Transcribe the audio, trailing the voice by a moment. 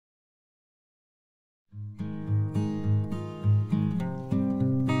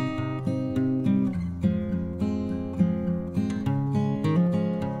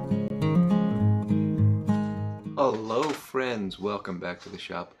Hello friends, welcome back to the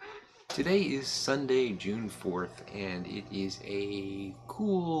shop. Today is Sunday, June 4th, and it is a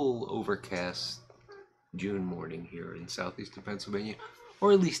cool, overcast June morning here in southeastern Pennsylvania,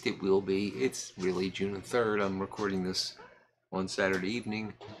 or at least it will be. It's really June 3rd. I'm recording this on Saturday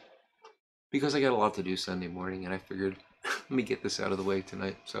evening because I got a lot to do Sunday morning, and I figured let me get this out of the way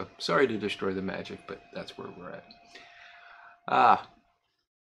tonight. So sorry to destroy the magic, but that's where we're at.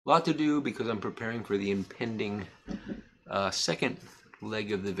 A lot to do because I'm preparing for the impending second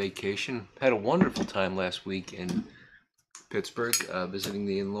leg of the vacation. Had a wonderful time last week in Pittsburgh, visiting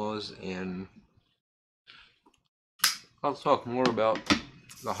the in-laws, and I'll talk more about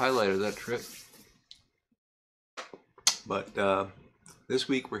the highlight of that trip. But this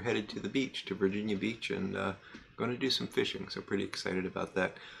week we're headed to the beach, to Virginia Beach, and going to do some fishing, so pretty excited about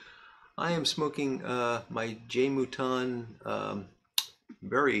that. I am smoking my Mouton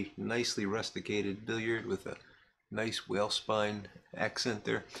very nicely rusticated billiard with a nice whale spine accent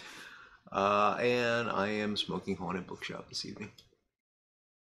there. And I am smoking Haunted Bookshop this evening.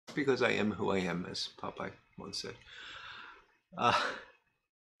 Because I am who I am, as Popeye once said.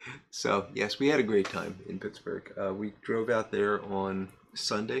 So, yes, we had a great time in Pittsburgh. We drove out there on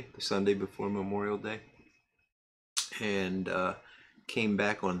Sunday, the Sunday before Memorial Day, and came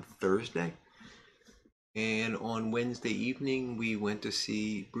back on Thursday. And on Wednesday evening, we went to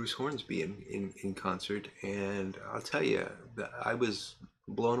see Bruce Hornsby in concert, and I'll tell you, I was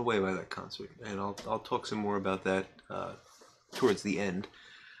blown away by that concert, and I'll talk some more about that towards the end.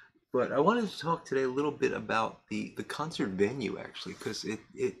 But I wanted to talk today a little bit about the concert venue, actually, because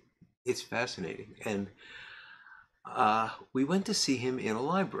it's fascinating. And we went to see him in a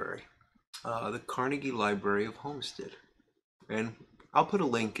library, the Carnegie Library of Homestead, and I'll put a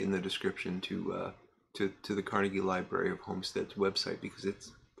link in the description to the Carnegie Library of Homestead's website, because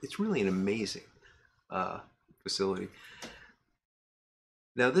it's really an amazing facility.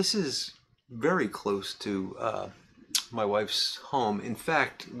 Now, this is very close to my wife's home. In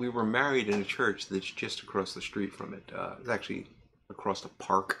fact, we were married in a church that's just across the street from it. It's actually across the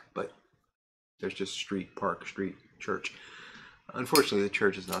park, but there's just street, park, street, church. Unfortunately, the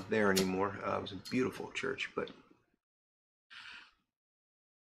church is not there anymore. It was a beautiful church, but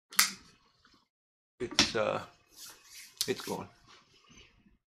it's gone.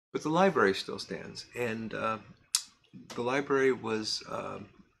 But the library still stands, and the library was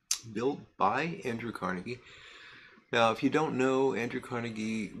built by Andrew Carnegie. Now, if you don't know, Andrew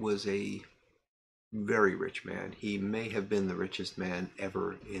Carnegie was a very rich man. He may have been the richest man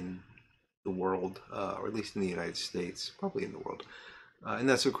ever in the world, or at least in the United States, probably in the world. And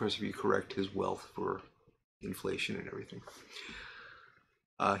that's, of course, if you correct his wealth for inflation and everything.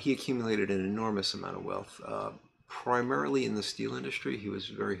 He accumulated an enormous amount of wealth, primarily in the steel industry. He was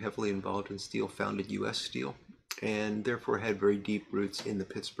very heavily involved in steel, founded U.S. Steel, and therefore had very deep roots in the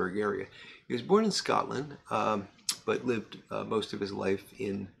Pittsburgh area. He was born in Scotland, but lived most of his life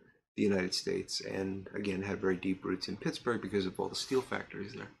in the United States, and again had very deep roots in Pittsburgh because of all the steel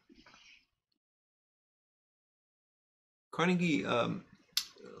factories there. Carnegie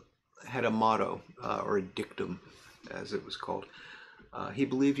had a motto, or a dictum, as it was called. He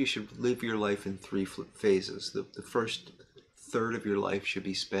believed you should live your life in three phases. The first third of your life should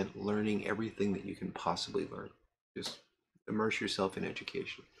be spent learning everything that you can possibly learn. Just immerse yourself in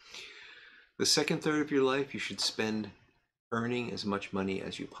education. The second third of your life you should spend earning as much money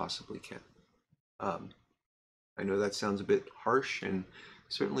as you possibly can. I know that sounds a bit harsh and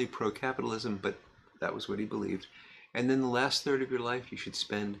certainly pro-capitalism, but that was what he believed. And then the last third of your life you should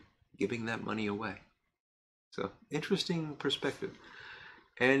spend giving that money away. So, interesting perspective.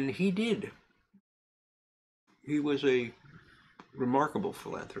 And he did. He was a remarkable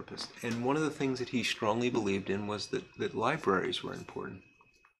philanthropist. And one of the things that he strongly believed in was that libraries were important.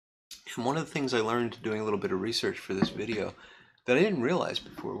 And one of the things I learned doing a little bit of research for this video that I didn't realize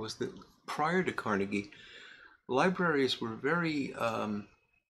before was that prior to Carnegie, libraries were very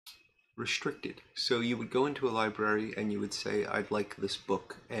restricted. So you would go into a library and you would say, I'd like this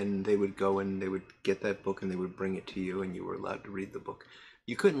book, and they would go and they would get that book and they would bring it to you, and you were allowed to read the book.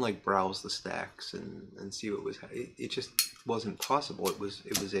 You couldn't like browse the stacks and see what was, it just wasn't possible. It was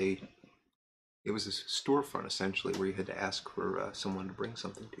a storefront essentially where you had to ask for someone to bring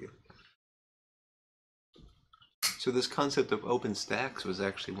something to you. So this concept of open stacks was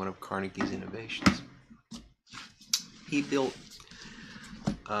actually one of Carnegie's innovations. He built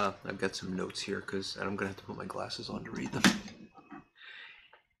I've got some notes here because I'm going to have to put my glasses on to read them.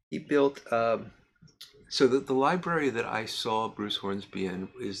 He built, so the library that I saw Bruce Hornsby in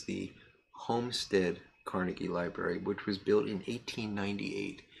is the Homestead Carnegie Library, which was built in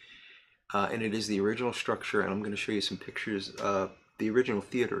 1898. and it is the original structure, and I'm going to show you some pictures of the original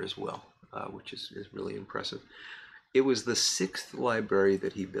theater as well, which is really impressive. It was the 6th library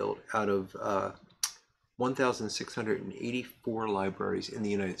that he built out of 1,684 libraries in the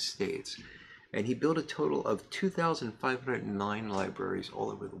United States. And he built a total of 2,509 libraries all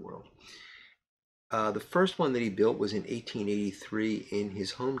over the world. The first one that he built was in 1883 in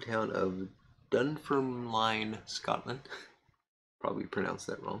his hometown of Dunfermline, Scotland. Probably pronounced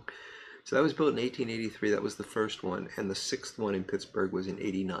that wrong. So that was built in 1883. That was the first one. And the 6th one in Pittsburgh was in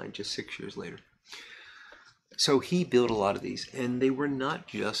 89, just 6 years later. So he built a lot of these. And they were not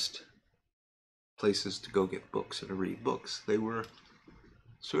just places to go get books and to read books. They were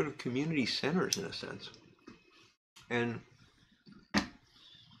sort of community centers in a sense. And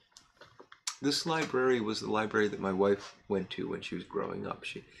this library was the library that my wife went to when she was growing up.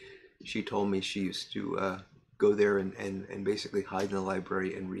 She told me she used to go there and basically hide in the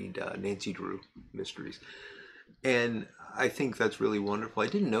library and read Nancy Drew mysteries. And I think that's really wonderful. I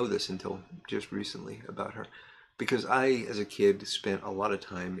didn't know this until just recently about her, because I, as a kid, spent a lot of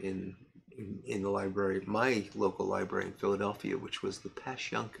time in the library, my local library in Philadelphia, which was the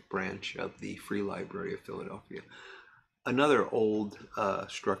Passyunk branch of the Free Library of Philadelphia. Another old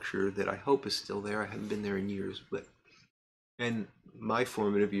structure that I hope is still there. I haven't been there in years, and my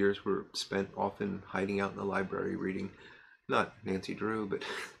formative years were spent often hiding out in the library reading, not Nancy Drew, but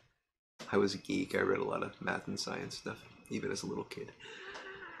I was a geek. I read a lot of math and science stuff, even as a little kid.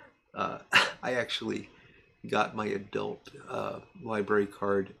 I actually got my adult library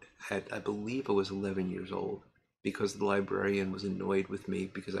card at, I believe I was 11 years old, because the librarian was annoyed with me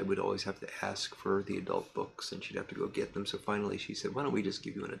because I would always have to ask for the adult books and she'd have to go get them. So finally she said, why don't we just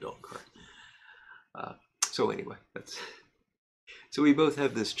give you an adult card? So anyway, so we both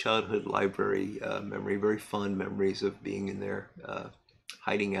have this childhood library memory, very fond memories of being in there,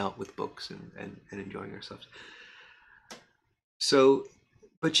 hiding out with books and enjoying ourselves. So,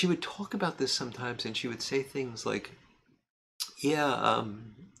 but she would talk about this sometimes, and she would say things like, yeah,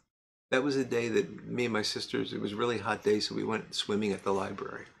 that was a day that me and my sisters, it was a really hot day, so we went swimming at the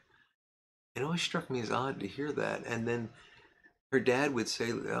library. It always struck me as odd to hear that. And then her dad would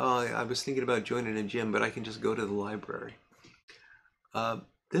say, oh, I was thinking about joining a gym, but I can just go to the library.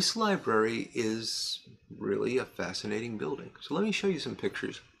 This library is really a fascinating building. So let me show you some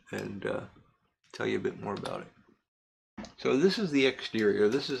pictures and tell you a bit more about it. So this is the exterior.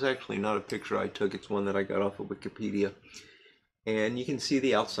 This is actually not a picture I took. It's one that I got off of Wikipedia. And you can see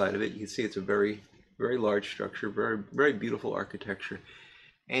the outside of it. You can see it's a very, very large structure, very, very beautiful architecture.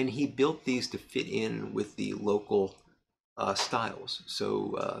 And he built these to fit in with the local styles.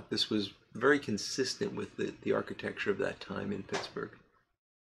 So this was very consistent with the architecture of that time in Pittsburgh,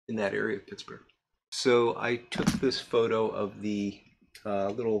 in that area of Pittsburgh. So I took this photo of the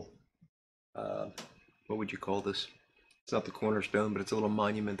little, what would you call this? It's not the cornerstone, but it's a little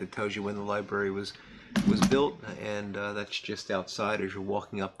monument that tells you when the library was built, and that's just outside as you're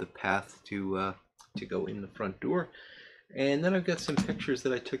walking up the path to go in the front door. And then I've got some pictures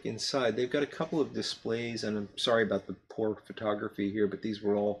that I took inside. They've got a couple of displays, and I'm sorry about the poor photography here, but these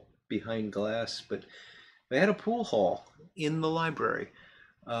were all behind glass. But they had a pool hall in the library,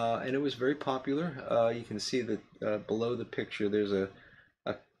 and it was very popular. You can see that below the picture there's a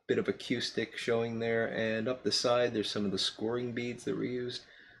bit of acoustic showing there, and up the side there's some of the scoring beads that were used.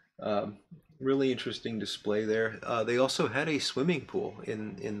 Really interesting display there. They also had a swimming pool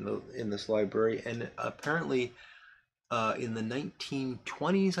in this library, and apparently in the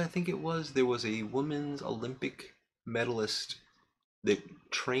 1920s, I think it was, there was a women's Olympic medalist that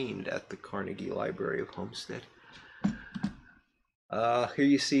trained at the Carnegie Library of Homestead. Here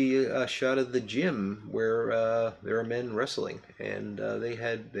you see a shot of the gym where there are men wrestling, and they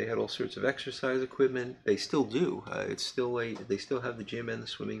had all sorts of exercise equipment. They still do. They still have the gym and the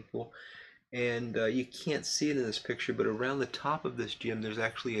swimming pool. And you can't see it in this picture, but around the top of this gym there's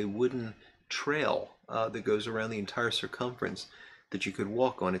actually a wooden trail that goes around the entire circumference that you could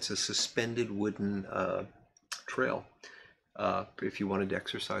walk on. It's a suspended wooden trail if you wanted to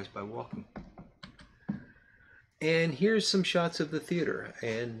exercise by walking. And here's some shots of the theater,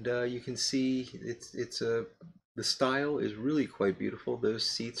 and you can see the style is really quite beautiful. Those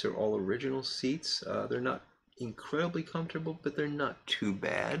seats are all original seats. They're not incredibly comfortable, but they're not too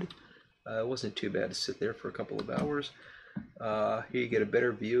bad. It wasn't too bad to sit there for a couple of hours. Here you get a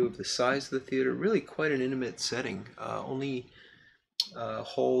better view of the size of the theater. Really quite an intimate setting. Only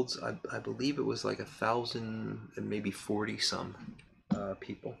holds, I believe it was like 1,000 and maybe 40 some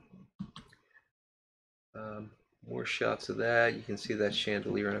people. More shots of that. You can see that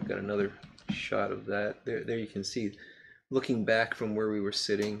chandelier, and I've got another shot of that. There you can see looking back from where we were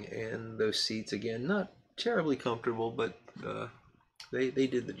sitting, and those seats, again, not terribly comfortable, but they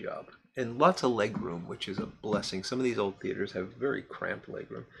did the job. And lots of leg room, which is a blessing. Some of these old theaters have very cramped leg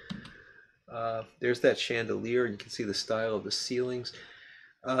room. There's that chandelier. You can see the style of the ceilings.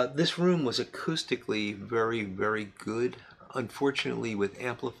 This room was acoustically very, very good. Unfortunately, with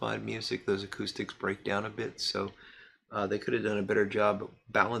amplified music, those acoustics break down a bit, so they could have done a better job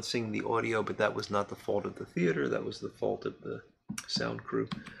balancing the audio, but that was not the fault of the theater. That was the fault of the sound crew.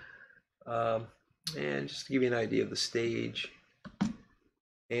 And just to give you an idea of the stage.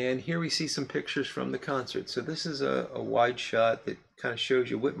 And here we see some pictures from the concert. So this is a wide shot that kind of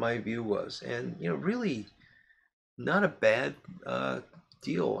shows you what my view was. And, you know, really not a bad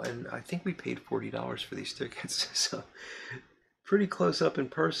deal. And I think we paid $40 for these tickets. So pretty close up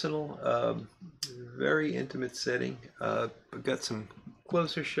and personal, very intimate setting. We've got some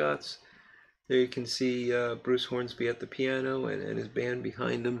closer shots. There you can see Bruce Hornsby at the piano and his band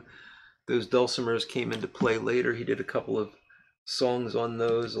behind him. Those dulcimers came into play later. He did a couple of songs on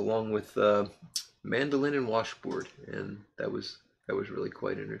those, along with mandolin and washboard, and that was really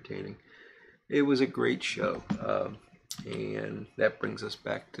quite entertaining. It was a great show, and that brings us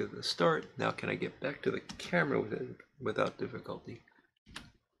back to the start. Now, can I get back to the camera without difficulty?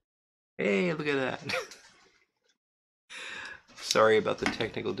 Hey, look at that. Sorry about the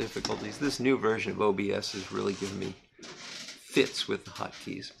technical difficulties. This new version of OBS is really giving me fits with the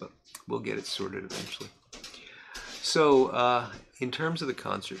hotkeys, but we'll get it sorted eventually. So, in terms of the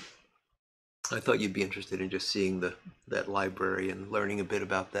concert, I thought you'd be interested in just seeing that library and learning a bit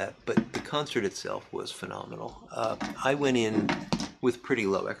about that. But the concert itself was phenomenal. I went in with pretty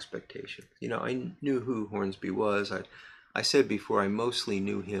low expectations. You know, I knew who Hornsby was. I said before, I mostly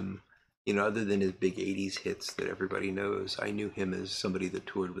knew him, you know, other than his big 80s hits that everybody knows, I knew him as somebody that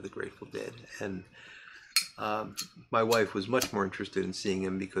toured with the Grateful Dead. And my wife was much more interested in seeing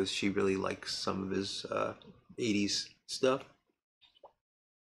him because she really likes some of his 80s stuff.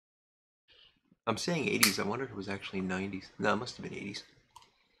 I'm saying 80s. I wonder if it was actually 90s. No, it must have been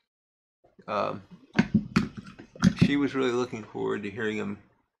 80s. She was really looking forward to hearing him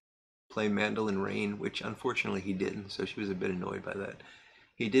play Mandolin Rain, which unfortunately he didn't, so she was a bit annoyed by that.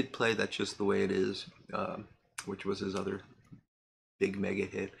 He did play That's Just the Way It Is, which was his other big mega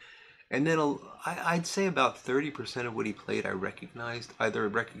hit. And then I'd say about 30% of what he played I recognized. Either I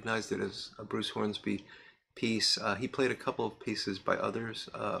recognized it as a Bruce Hornsby piece. He played a couple of pieces by others.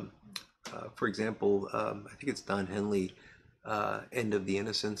 For example, I think it's Don Henley, End of the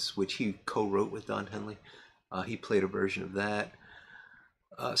Innocents, which he co-wrote with Don Henley. He played a version of that.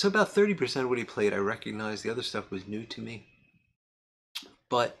 So about 30% of what he played I recognized. The other stuff was new to me.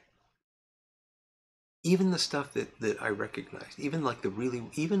 But even the stuff that I recognized, even like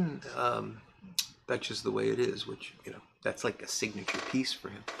That's Just the Way It Is, which, you know, that's like a signature piece for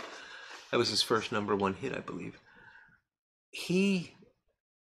him. That was his first #1 hit, I believe. He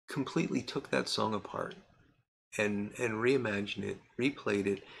completely took that song apart and reimagined it, replayed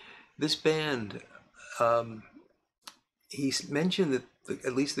it. This band, he mentioned that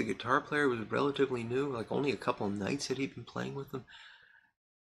at least the guitar player was relatively new, like only a couple of nights had he been playing with them.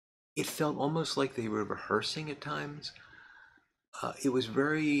 It felt almost like they were rehearsing at times. It was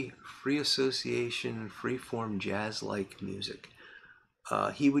very free association, free-form jazz-like music.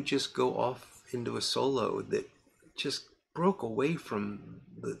 He would just go off into a solo that just broke away from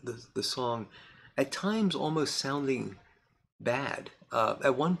the song, at times almost sounding bad.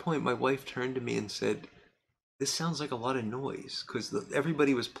 At one point, my wife turned to me and said, "This sounds like a lot of noise," because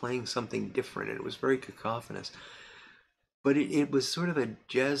everybody was playing something different, and it was very cacophonous. But it was sort of a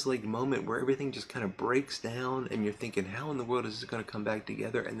jazz-like moment where everything just kind of breaks down, and you're thinking, how in the world is this going to come back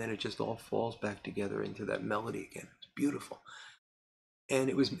together? And then it just all falls back together into that melody again. It's beautiful. And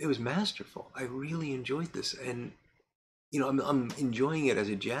it was masterful. I really enjoyed this. And, you know, I'm enjoying it as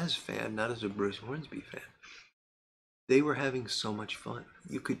a jazz fan, not as a Bruce Hornsby fan. They were having so much fun.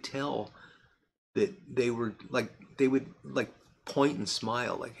 You could tell that they would point and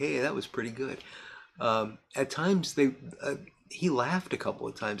smile like, hey, that was pretty good. At times he laughed a couple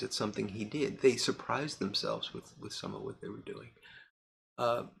of times at something he did. They surprised themselves with some of what they were doing.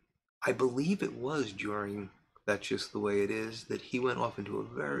 I believe it was during That's Just the Way It Is that he went off into a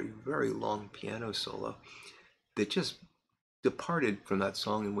very, very long piano solo that just departed from that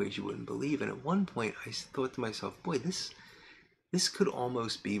song in ways you wouldn't believe. And at one point I thought to myself, boy, this could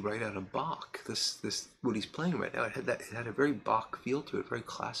almost be right out of Bach. This what he's playing right now. It had a very Bach feel to it, very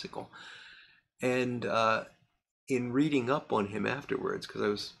classical. And in reading up on him afterwards, because I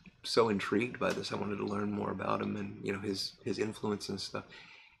was so intrigued by this, I wanted to learn more about him and, you know, his influence and stuff.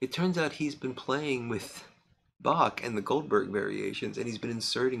 It turns out he's been playing with Bach and the Goldberg variations, and he's been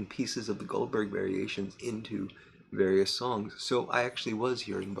inserting pieces of the Goldberg variations into various songs. So I actually was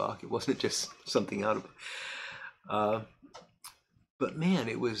hearing Bach. It wasn't just something out of. Uh, but man,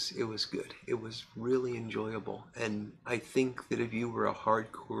 it was good. It was really enjoyable, and I think that if you were a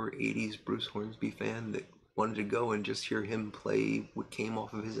hardcore '80s Bruce Hornsby fan that wanted to go and just hear him play what came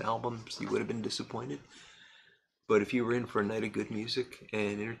off of his albums, you would have been disappointed. But if you were in for a night of good music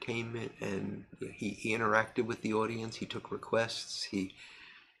and entertainment, and he interacted with the audience, he took requests, he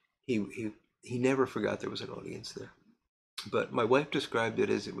he he never forgot there was an audience there. But my wife described it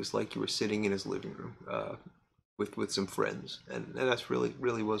as it was like you were sitting in his living room with some friends, and that's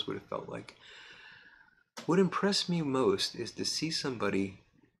really was what it felt like. What impressed me most is to see somebody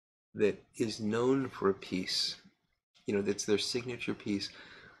that is known for a piece, that's their signature piece,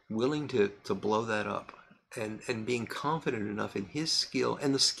 willing to blow that up, and being confident enough in his skill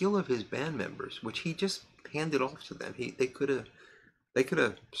and the skill of his band members, which he just handed off to them. They could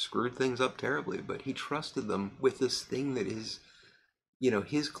have screwed things up terribly, but he trusted them with this thing that is,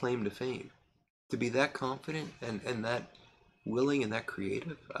 his claim to fame. To be that confident and that willing and that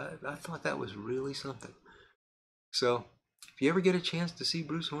creative, I thought that was really something. So if you ever get a chance to see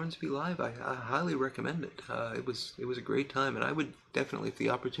Bruce Hornsby live, I highly recommend it. It was a great time, and I would definitely, if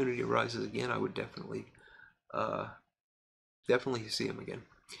the opportunity arises again, I would uh, definitely see him again.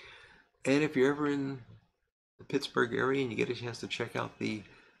 And if you're ever in the Pittsburgh area and you get a chance to check out the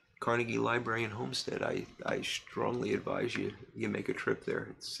Carnegie Library and Homestead, I strongly advise you make a trip there.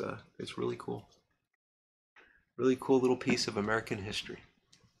 It's really cool. Really cool little piece of American history.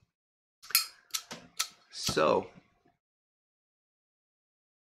 So,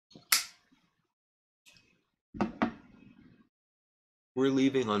 we're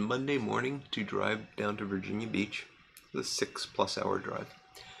leaving on Monday morning to drive down to Virginia Beach, the 6+ hour drive.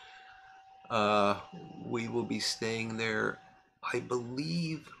 Uh, we will be staying there. I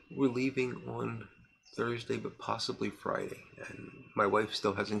believe we're leaving on Thursday, but possibly Friday, and my wife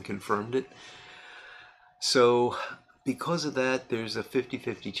still hasn't confirmed it. So, because of that, there's a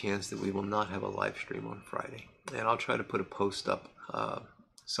 50-50 chance that we will not have a live stream on Friday. And I'll try to put a post up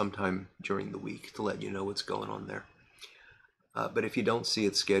sometime during the week to let you know what's going on there. But if you don't see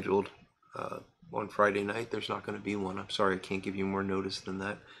it scheduled on Friday night, there's not going to be one. I'm sorry, I can't give you more notice than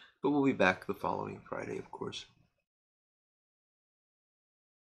that. But we'll be back the following Friday, of course.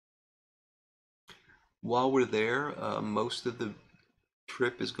 While we're there, most of the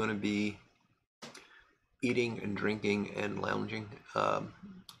trip is going to be eating and drinking and lounging.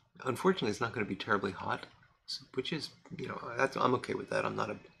 Unfortunately, it's not going to be terribly hot, which is, I'm okay with that. I'm not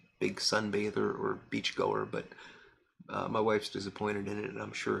a big sunbather or beach goer, but my wife's disappointed in it, and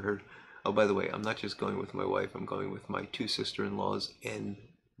I'm sure her. Oh, by the way, I'm not just going with my wife. I'm going with my 2 sister-in-laws and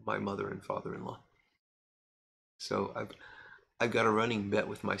my mother and father-in-law. So I've got a running bet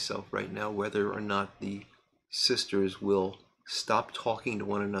with myself right now whether or not the sisters will stop talking to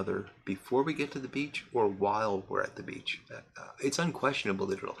one another before we get to the beach or while we're at the beach. It's unquestionable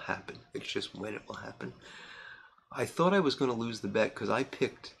that it'll happen. It's just when it will happen. I thought I was going to lose the bet because I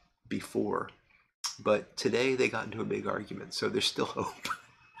picked before, but today they got into a big argument, so there's still hope.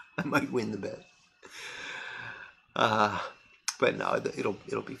 I might win the bet. But no,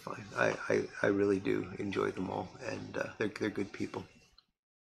 it'll be fine. I really do enjoy them all, and they're good people.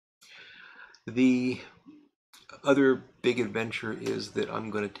 The other big adventure is that I'm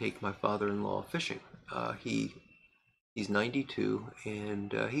going to take my father-in-law fishing. He's 92,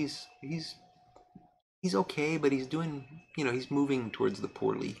 and he's okay, but he's doing, he's moving towards the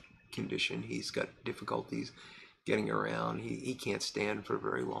poorly condition. He's got difficulties getting around. He can't stand for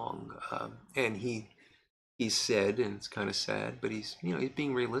very long, and he's said, and it's kind of sad, but he's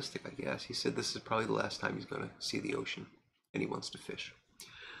being realistic, I guess. He said this is probably the last time he's going to see the ocean, and he wants to fish.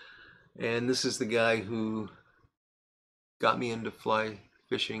 And this is the guy who got me into fly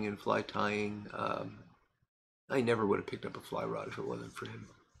fishing and fly tying. I never would have picked up a fly rod if it wasn't for him.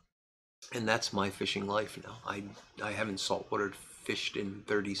 And that's my fishing life now. I haven't saltwater fished in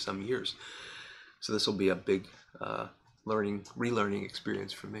 30 some years, so this will be a big relearning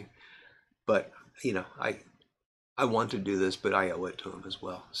experience for me. But I want to do this, but I owe it to him as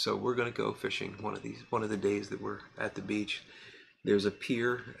well. So we're going to go fishing one of the days that we're at the beach. There's a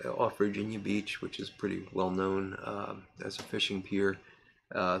pier off Virginia Beach, which is pretty well known as a fishing pier.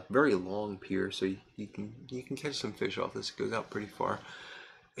 Very long pier, so you can catch some fish off this. It goes out pretty far,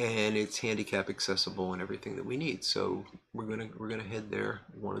 and it's handicap accessible and everything that we need. So we're gonna head there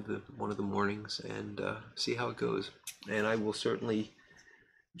one of the mornings and see how it goes. And I will certainly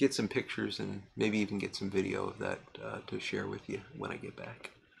get some pictures and maybe even get some video of that to share with you when I get back.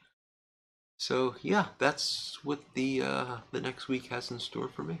 So yeah, that's what the next week has in store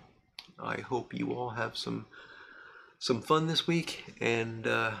for me. I hope you all have some fun this week, and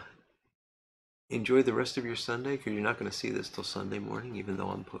enjoy the rest of your Sunday, because you're not going to see this till Sunday morning, even though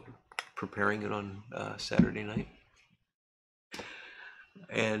I'm preparing it on Saturday night.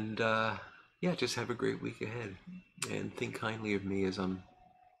 And yeah, just have a great week ahead, and think kindly of me as I'm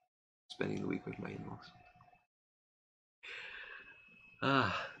spending the week with my in-laws.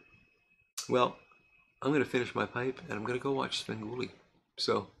 Well, I'm going to finish my pipe, and I'm going to go watch Svengoolie.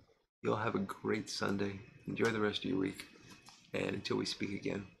 So you'll have a great Sunday. Enjoy the rest of your week. And until we speak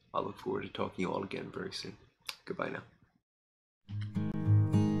again, I'll look forward to talking to you all again very soon. Goodbye now.